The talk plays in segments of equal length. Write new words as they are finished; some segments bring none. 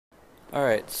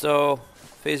Alright, so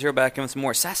Phase Zero back in with some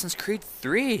more Assassin's Creed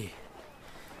 3. In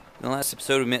the last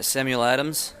episode we met Samuel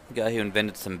Adams, the guy who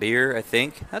invented some beer, I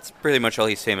think. That's pretty much all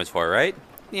he's famous for, right?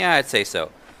 Yeah, I'd say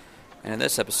so. And in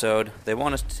this episode, they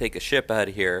want us to take a ship out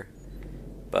of here,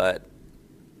 but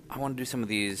I want to do some of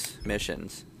these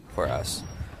missions for us.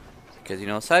 Because, you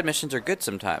know, side missions are good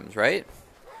sometimes, right?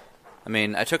 I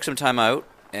mean, I took some time out,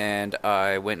 and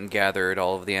I went and gathered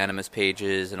all of the Animus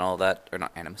pages and all that, or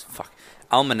not Animus, fuck,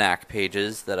 Almanac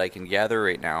pages that I can gather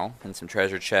right now, and some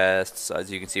treasure chests.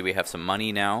 As you can see, we have some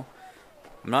money now.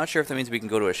 I'm not sure if that means we can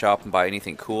go to a shop and buy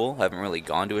anything cool. I haven't really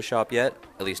gone to a shop yet,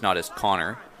 at least not as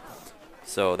Connor.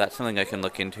 So that's something I can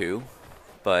look into.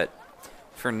 But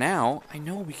for now, I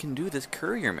know we can do this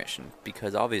courier mission,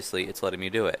 because obviously it's letting me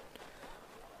do it.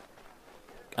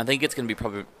 I think it's going to be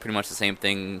probably pretty much the same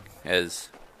thing as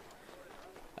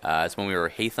when we were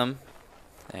Hatham,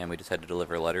 and we just had to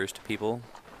deliver letters to people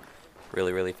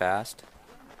really, really fast.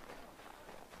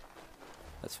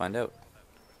 Let's find out.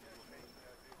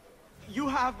 You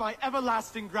have my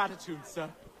everlasting gratitude, sir.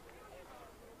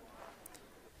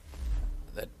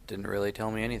 That didn't really tell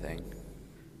me anything.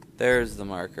 There's the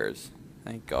markers.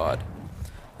 Thank God.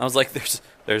 I was like,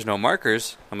 there's no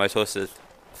markers. Am I supposed to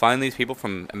find these people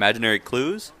from imaginary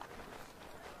clues?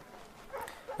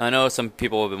 I know some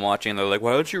people have been watching and they're like,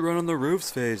 why don't you run on the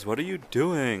roofs, Phase? What are you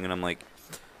doing? And I'm like,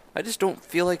 I just don't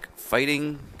feel like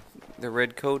fighting the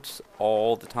redcoats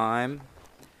all the time.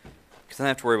 Because then I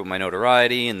have to worry about my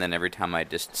notoriety, and then every time I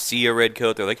just see a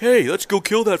redcoat, they're like, hey, let's go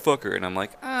kill that fucker. And I'm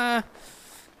like,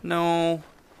 no.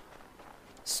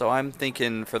 So I'm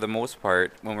thinking, for the most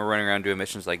part, when we're running around doing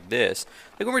missions like this,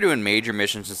 like when we're doing major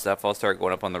missions and stuff, I'll start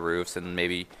going up on the roofs, and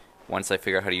maybe once I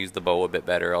figure out how to use the bow a bit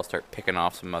better, I'll start picking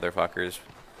off some motherfuckers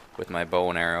with my bow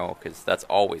and arrow, because that's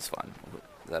always fun.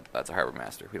 That's a harbor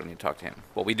master. We don't need to talk to him.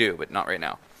 Well, we do, but not right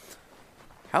now.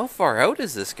 How far out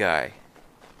is this guy?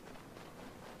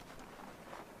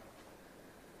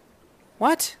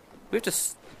 What? We have to...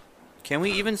 Can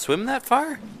we even swim that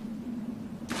far?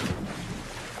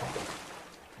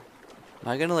 Am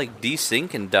I gonna, like,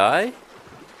 desync and die?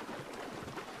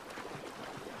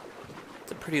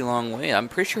 It's a pretty long way. I'm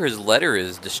pretty sure his letter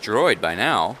is destroyed by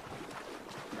now.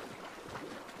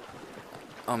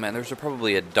 Oh man, there's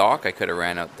probably a dock I could have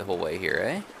ran out the whole way here,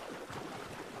 eh?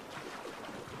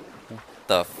 What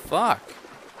the fuck?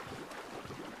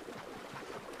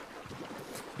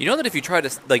 You know that if you try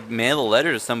to, like, mail a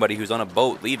letter to somebody who's on a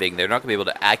boat leaving, they're not going to be able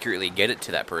to accurately get it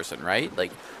to that person, right?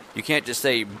 Like, you can't just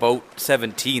say, boat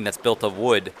 17 that's built of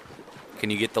wood. Can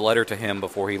you get the letter to him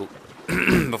before he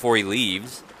before he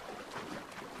leaves?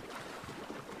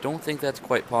 Don't think that's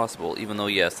quite possible, even though,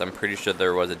 yes, I'm pretty sure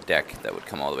there was a deck that would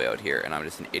come all the way out here, and I'm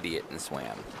just an idiot and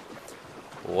swam.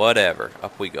 Whatever.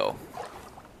 Up we go.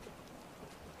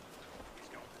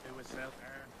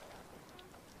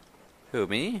 Who,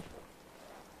 me?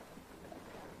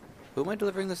 Who am I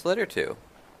delivering this letter to?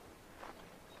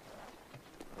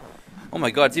 Oh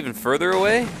my god, it's even further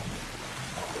away?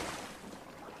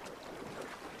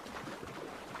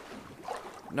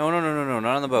 No, not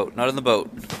on the boat. Not on the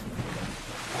boat.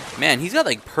 Man, he's got,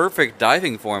 like, perfect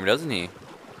diving form, doesn't he?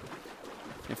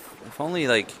 If only,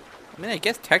 like... I mean, I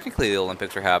guess technically the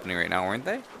Olympics are happening right now, aren't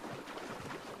they?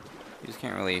 You just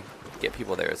can't really get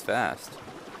people there as fast.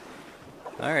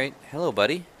 Alright, hello,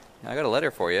 buddy. I got a letter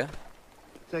for you.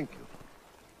 Thank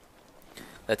you.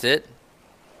 That's it?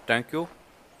 Thank you?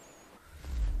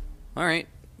 Alright,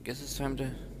 guess it's time to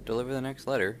deliver the next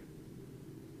letter.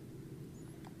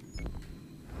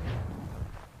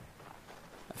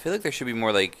 I feel like there should be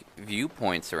more, like,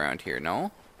 viewpoints around here,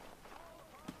 no?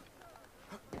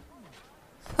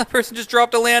 That person just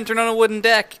dropped a lantern on a wooden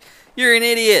deck! You're an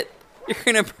idiot! You're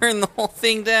gonna burn the whole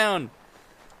thing down!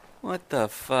 What the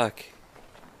fuck?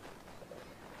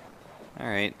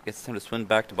 Alright, guess it's time to swim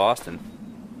back to Boston.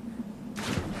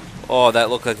 Oh, that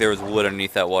looked like there was wood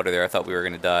underneath that water there. I thought we were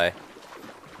gonna die.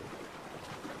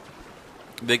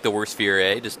 Like the worst fear,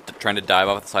 eh? Just trying to dive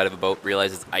off the side of a boat,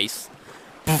 realize it's ice.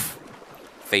 Poof.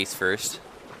 Face first.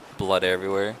 Blood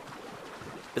everywhere.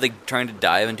 It's like trying to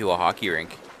dive into a hockey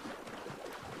rink.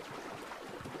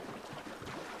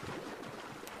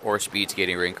 Or a speed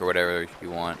skating rink, or whatever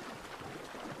you want.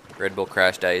 Red Bull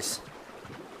crashed ice.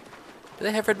 Do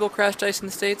they have Red Bull crashed ice in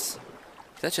the States?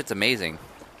 That shit's amazing.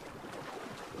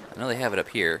 I know they have it up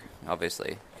here,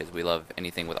 obviously, because we love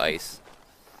anything with ice.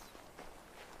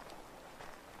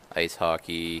 Ice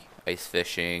hockey, ice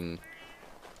fishing,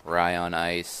 rye on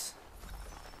ice.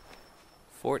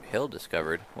 Fort Hill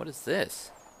discovered. What is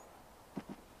this?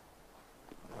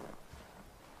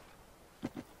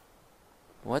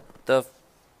 What the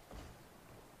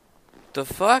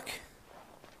fuck?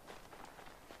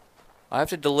 I have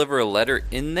to deliver a letter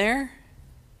in there?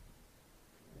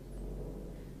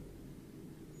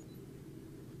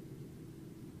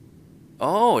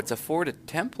 Oh, it's a fort of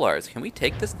Templars. Can we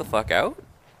take this the fuck out?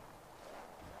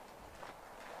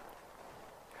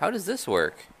 How does this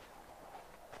work?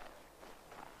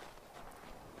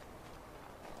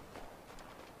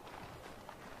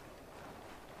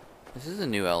 This is a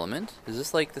new element. Is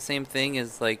this like the same thing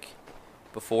as like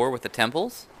before with the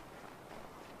temples?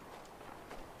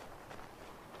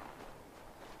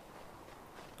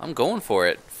 I'm going for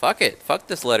it. Fuck it. Fuck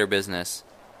this letter business.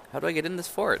 How do I get in this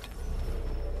fort?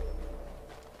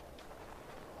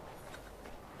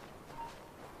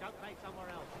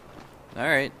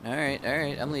 Alright, alright,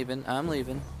 alright. I'm leaving. I'm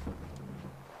leaving.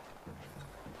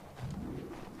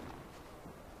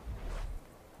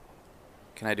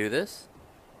 Can I do this?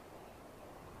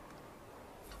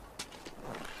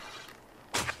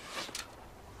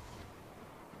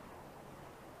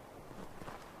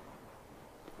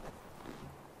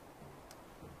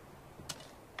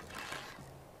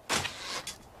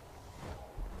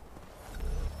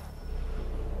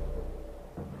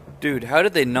 Dude, how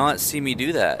did they not see me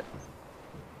do that?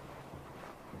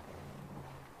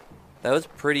 That was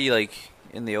pretty, like,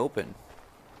 in the open.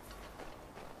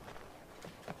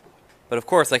 But of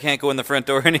course, I can't go in the front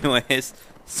door anyways,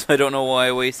 so I don't know why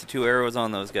I wasted 2 arrows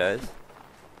on those guys.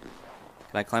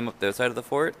 Can I climb up the outside of the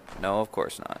fort? No, of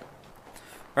course not.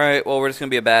 Alright, well, we're just gonna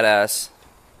be a badass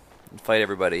and fight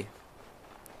everybody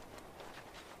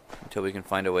until we can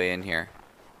find a way in here.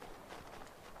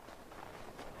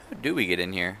 How do we get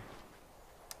in here?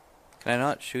 Can I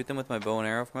not shoot them with my bow and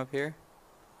arrow from up here?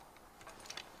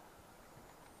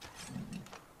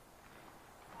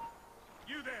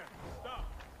 You there! Stop!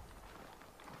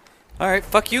 Alright,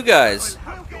 fuck you guys.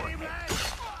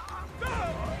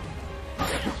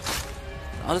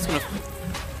 I'm just gonna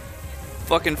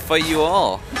fucking fight you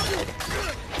all. I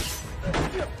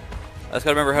just gotta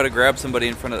remember how to grab somebody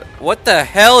in front of the— What the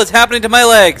hell is happening to my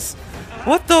legs?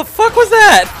 What the fuck was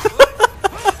that?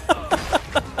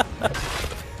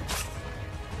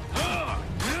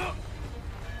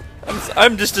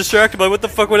 I'm just distracted by what the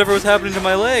fuck whatever was happening to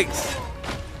my legs.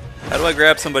 How do I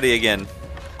grab somebody again?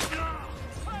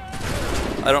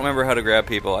 I don't remember how to grab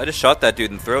people. I just shot that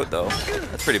dude in the throat though.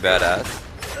 That's pretty badass.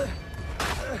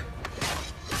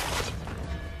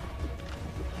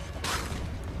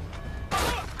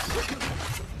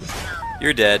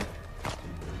 You're dead.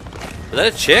 Was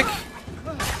that a chick?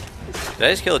 Did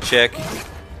I just kill a chick?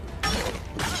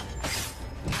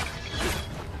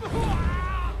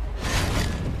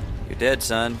 You're dead,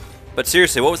 son. But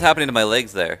seriously, what was happening to my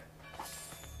legs there?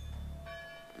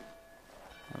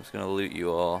 I'm just gonna loot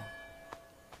you all.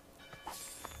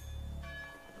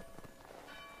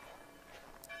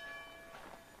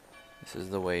 This is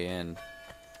the way in.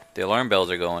 The alarm bells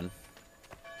are going.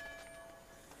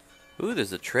 Ooh,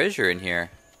 there's a treasure in here.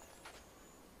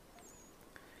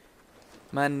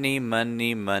 Money,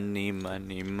 money, money,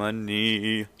 money,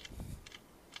 money.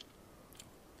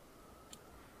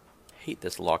 I hate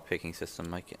this lock-picking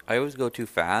system. I always go too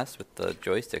fast with the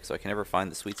joystick, so I can never find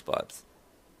the sweet spots.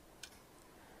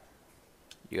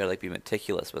 You gotta like be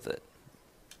meticulous with it.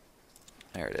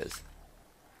 There it is.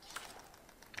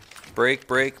 Break,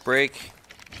 break, break.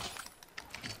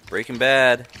 Breaking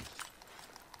Bad.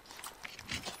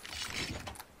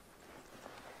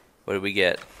 What did we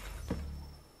get?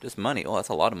 Just money. Oh, that's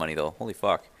a lot of money though. Holy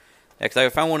fuck. Yeah, because I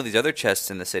found one of these other chests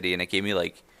in the city and it gave me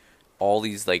like all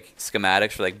these like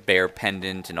schematics for like bear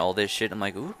pendant and all this shit. I'm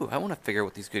like, ooh, I want to figure out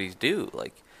what these goodies do.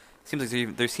 Like, seems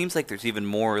like there seems like there's even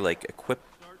more like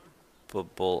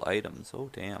equipable items. Oh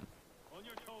damn. On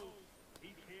your toes.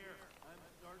 He's here. I'm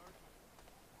starting.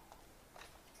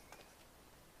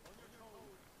 On your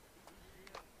toes.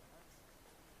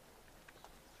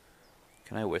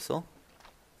 Can I whistle?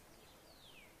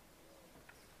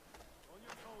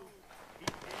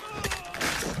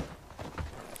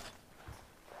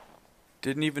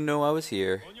 Didn't even know I was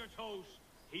here. On your toes.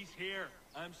 He's here.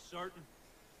 I'm certain.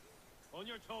 On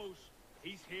your toes.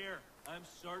 He's here. I'm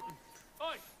certain.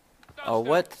 Oi! Oh,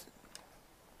 what?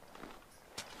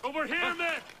 Over here,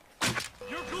 man!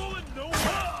 You're going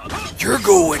nowhere! You're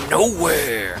going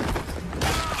nowhere!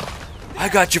 I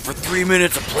got you for 3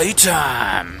 minutes of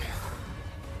playtime!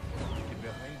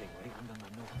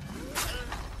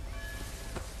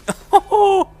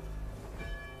 Oh!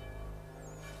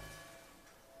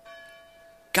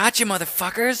 Gotcha,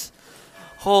 motherfuckers!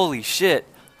 Holy shit.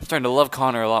 I'm starting to love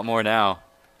Connor a lot more now.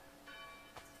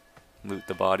 Loot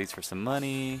the bodies for some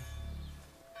money.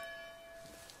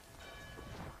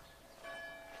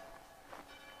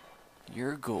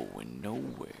 You're going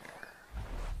nowhere.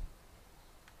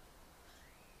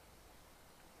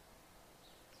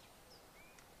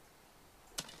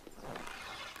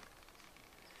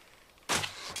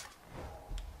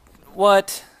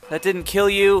 What? That didn't kill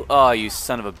you? Oh, you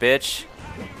son of a bitch.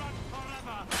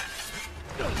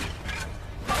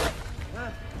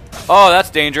 Oh,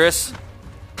 that's dangerous.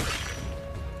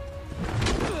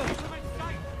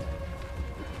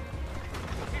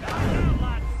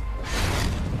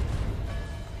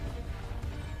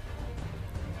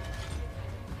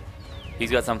 He's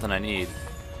got something I need.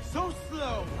 So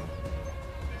slow.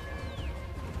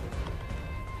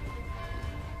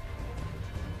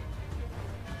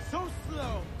 So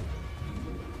slow.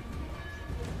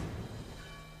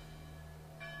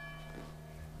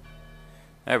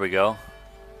 There we go.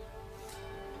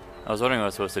 I was wondering what I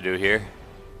was supposed to do here.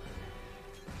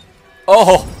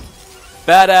 Oh!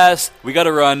 Badass! We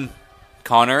gotta run.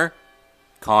 Connor?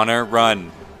 Connor,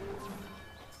 run.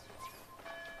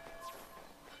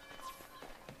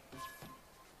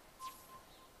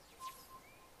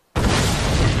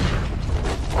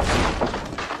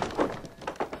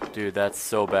 Dude, that's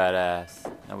so badass.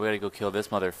 Now we gotta go kill this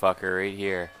motherfucker right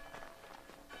here.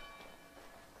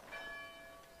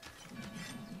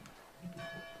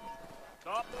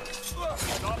 Stop.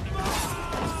 Stop.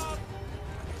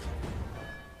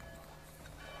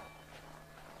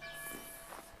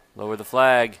 Lower the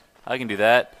flag. I can do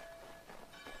that.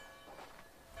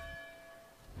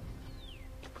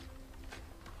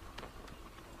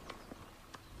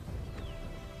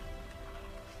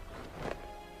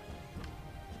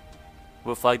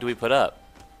 What flag do we put up?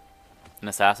 An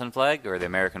assassin flag or the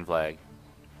American flag?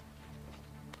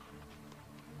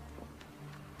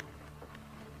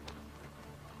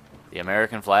 The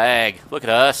American flag. Look at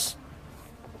us.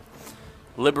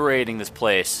 Liberating this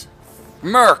place.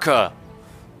 America!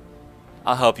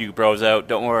 I'll help you bros out.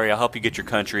 Don't worry, I'll help you get your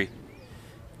country.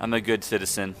 I'm a good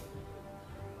citizen.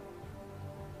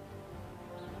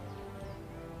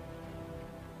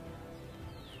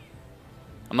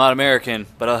 I'm not American,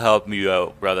 but I'll help you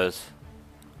out, brothers.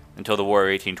 Until the War of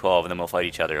 1812, and then we'll fight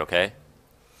each other, okay?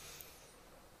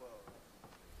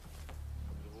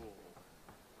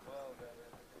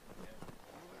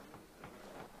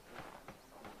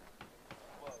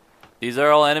 These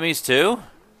are all enemies too?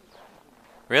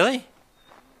 Really?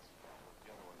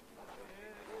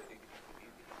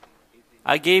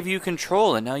 I gave you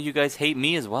control and now you guys hate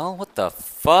me as well? What the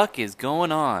fuck is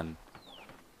going on?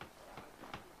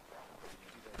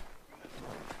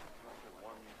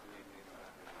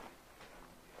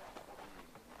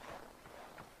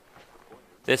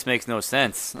 This makes no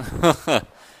sense.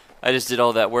 I just did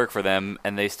all that work for them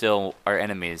and they still are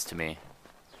enemies to me.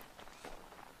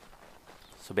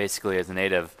 So basically, as a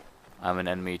native, I'm an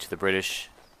enemy to the British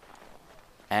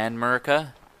and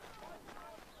America.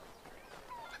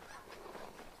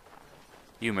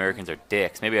 You Americans are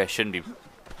dicks. Maybe I shouldn't be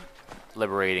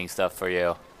liberating stuff for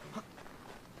you.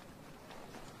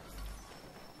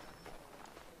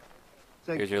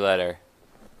 Here's your letter.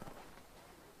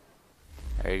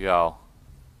 There you go.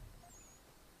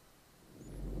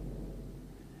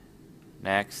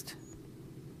 Next.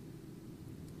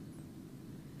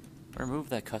 Remove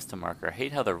that custom marker. I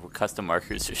hate how the custom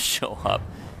markers just show up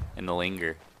in the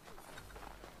linger.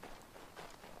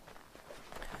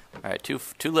 Alright,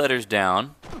 two letters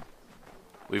down.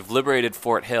 We've liberated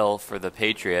Fort Hill for the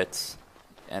Patriots,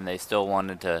 and they still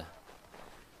wanted to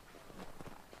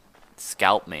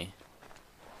scalp me.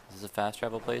 Is this a fast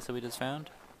travel place that we just found?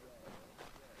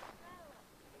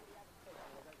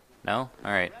 No?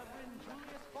 Alright.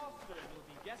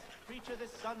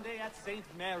 This Sunday at St.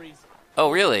 Mary's.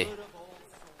 Oh, really?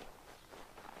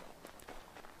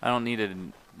 I don't need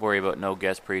to worry about no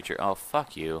guest preacher. Oh,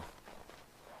 fuck you.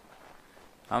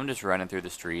 I'm just running through the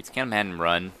streets. Can't a man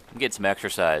run? Get some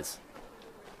exercise.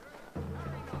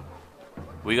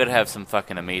 We gotta have some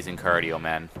fucking amazing cardio,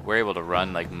 man. We're able to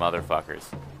run like motherfuckers.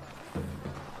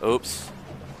 Oops.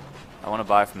 I want to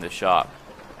buy from this shop.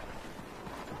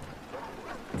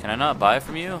 Can I not buy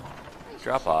from you?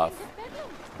 Drop off.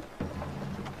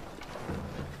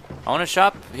 I want to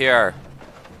shop here.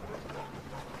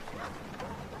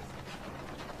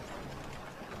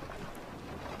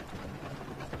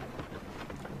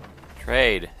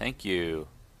 Trade, thank you.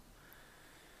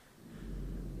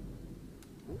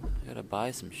 I gotta buy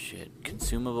some shit.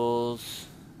 Consumables,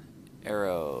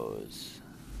 arrows.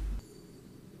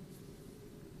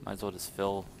 Might as well just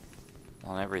fill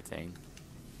on everything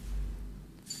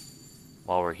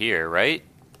while we're here, right?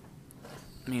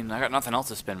 I mean, I got nothing else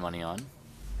to spend money on.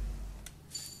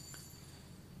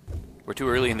 We're too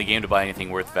early in the game to buy anything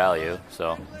worth value,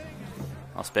 so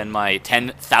I'll spend my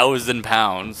 10,000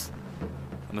 pounds.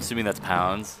 I'm assuming that's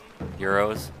pounds,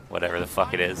 euros, whatever the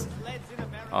fuck it is,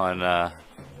 on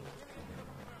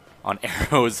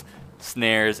arrows,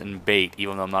 snares, and bait,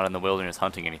 even though I'm not in the wilderness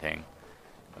hunting anything.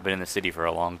 I've been in the city for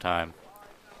a long time.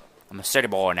 I'm a city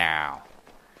boy now.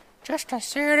 Just a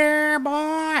city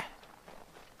boy.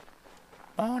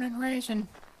 Born and raised in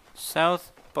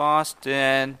South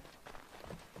Boston.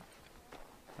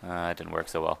 It didn't work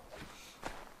so well.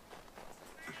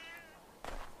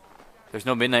 There's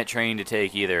no midnight train to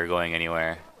take either going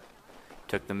anywhere.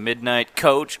 Took the midnight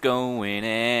coach going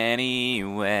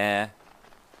anywhere.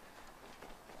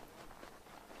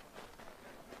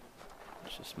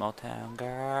 It's a small town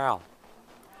girl.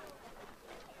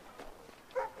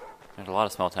 There's a lot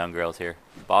of small town girls here.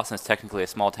 Boston's technically a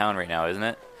small town right now, isn't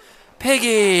it?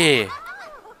 Piggy!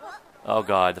 Oh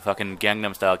god, the fucking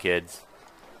Gangnam Style kids.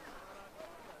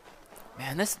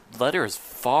 Man, this letter is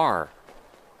far.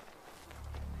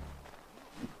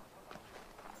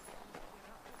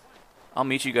 I'll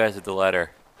meet you guys at the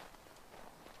letter.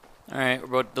 Alright, we're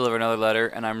about to deliver another letter,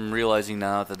 and I'm realizing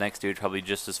now that the next dude's probably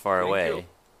just as far away.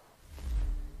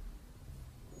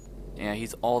 Yeah,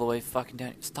 he's all the way fucking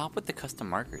down. Stop with the custom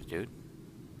markers, dude.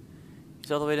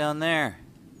 He's all the way down there.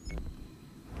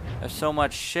 There's so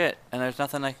much shit, and there's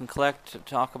nothing I can collect to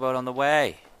talk about on the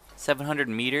way. 700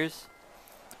 meters?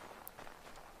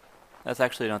 That's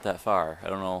actually not that far. I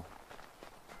don't know.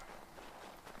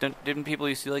 Didn't people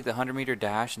used to do like the 100-meter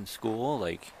dash in school?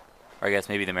 Like, or I guess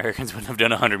maybe the Americans wouldn't have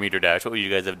done a 100-meter dash. What would you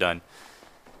guys have done?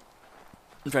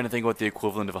 I'm trying to think what the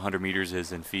equivalent of 100 meters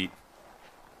is in feet.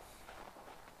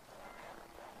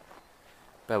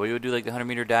 But we would do like the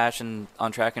 100-meter dash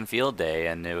on track and field day,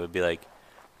 and it would be like,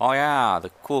 oh yeah, the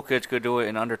cool kids could do it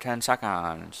in under 10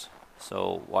 seconds.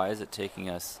 So why is it taking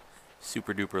us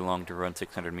super duper long to run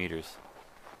 600 meters?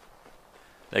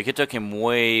 Like, it took him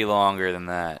way longer than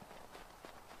that.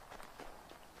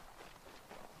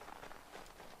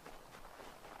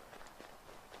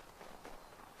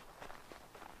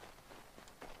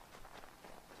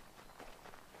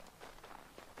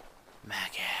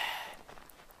 Maggot.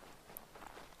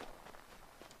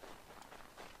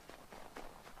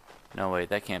 No, wait,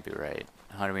 that can't be right.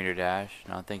 100-meter dash?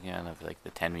 No, I'm thinking of like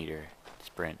the 10-meter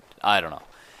sprint. I don't know.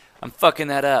 I'm fucking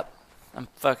that up. I'm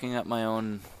fucking up my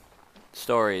own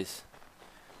stories.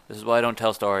 This is why I don't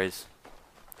tell stories.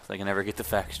 Because I can never get the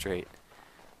facts straight.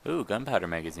 Ooh, gunpowder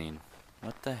magazine.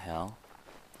 What the hell?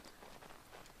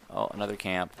 Oh, another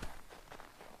camp.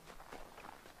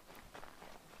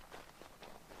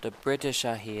 The British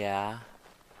are here.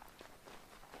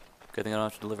 Good thing I don't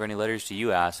have to deliver any letters to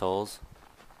you assholes.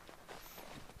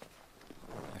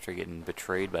 After getting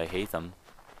betrayed by Hatham.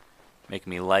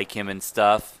 Making me like him and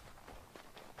stuff.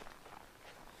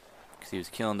 Because he was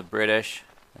killing the British.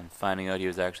 And finding out he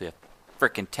was actually a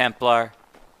frickin' Templar.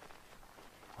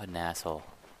 What an asshole.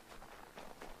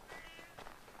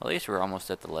 Well, at least we're almost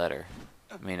at the letter.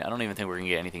 I mean, I don't even think we're going to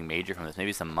get anything major from this.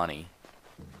 Maybe some money.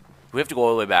 If we have to go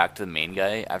all the way back to the main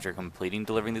guy after completing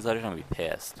delivering these letters, I'm going to be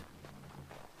pissed.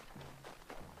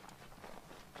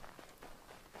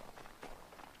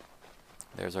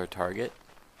 There's our target.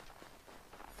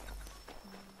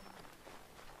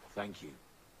 Thank you.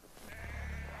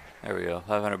 There we go,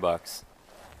 500 bucks.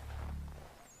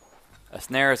 A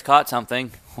snare has caught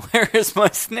something. Where is my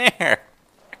snare?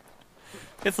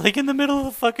 It's like in the middle of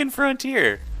the fucking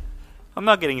frontier. I'm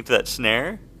not getting into that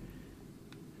snare.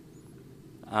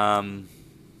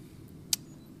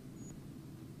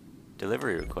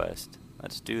 Delivery request.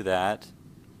 Let's do that.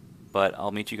 But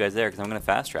I'll meet you guys there because I'm going to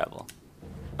fast travel.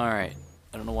 Alright.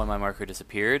 I don't know why my marker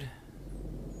disappeared.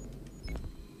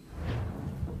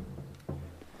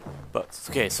 But,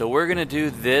 okay, so we're going to do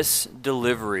this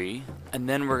delivery, and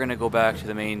then we're going to go back to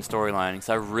the main storyline, because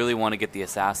I really want to get the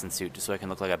assassin suit just so I can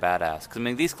look like a badass. Because, I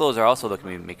mean, these clothes are also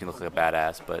making me look like a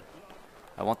badass, but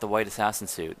I want the white assassin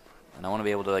suit, and I want to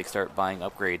be able to, like, start buying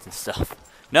upgrades and stuff.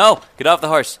 No! Get off the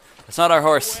horse! That's not our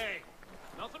horse!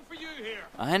 Nothing for you here.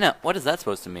 I know. What is that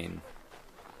supposed to mean?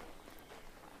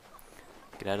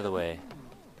 Get out of the way.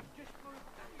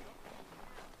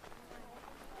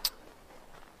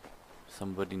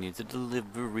 Somebody needs a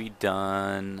delivery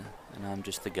done, and I'm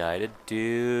just the guy to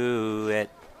do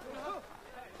it.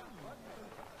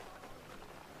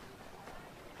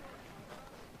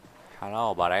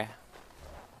 Hello, buddy.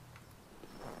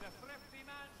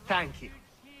 Thank you.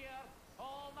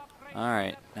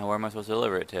 Alright, now where am I supposed to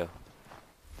deliver it to?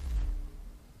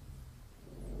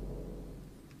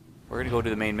 We're gonna go to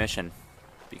the main mission,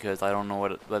 because I don't know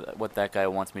what that guy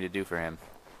wants me to do for him.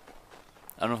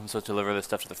 I don't know if I'm supposed to deliver this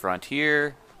stuff to the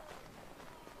frontier,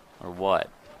 or what.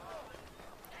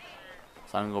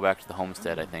 So I'm gonna go back to the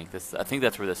homestead. I think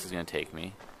that's where this is gonna take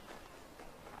me.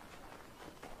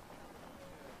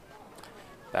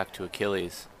 Back to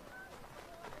Achilles.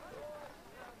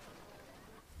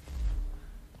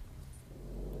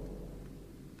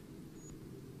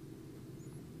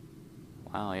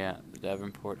 Wow, yeah, the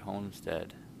Davenport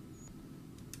homestead.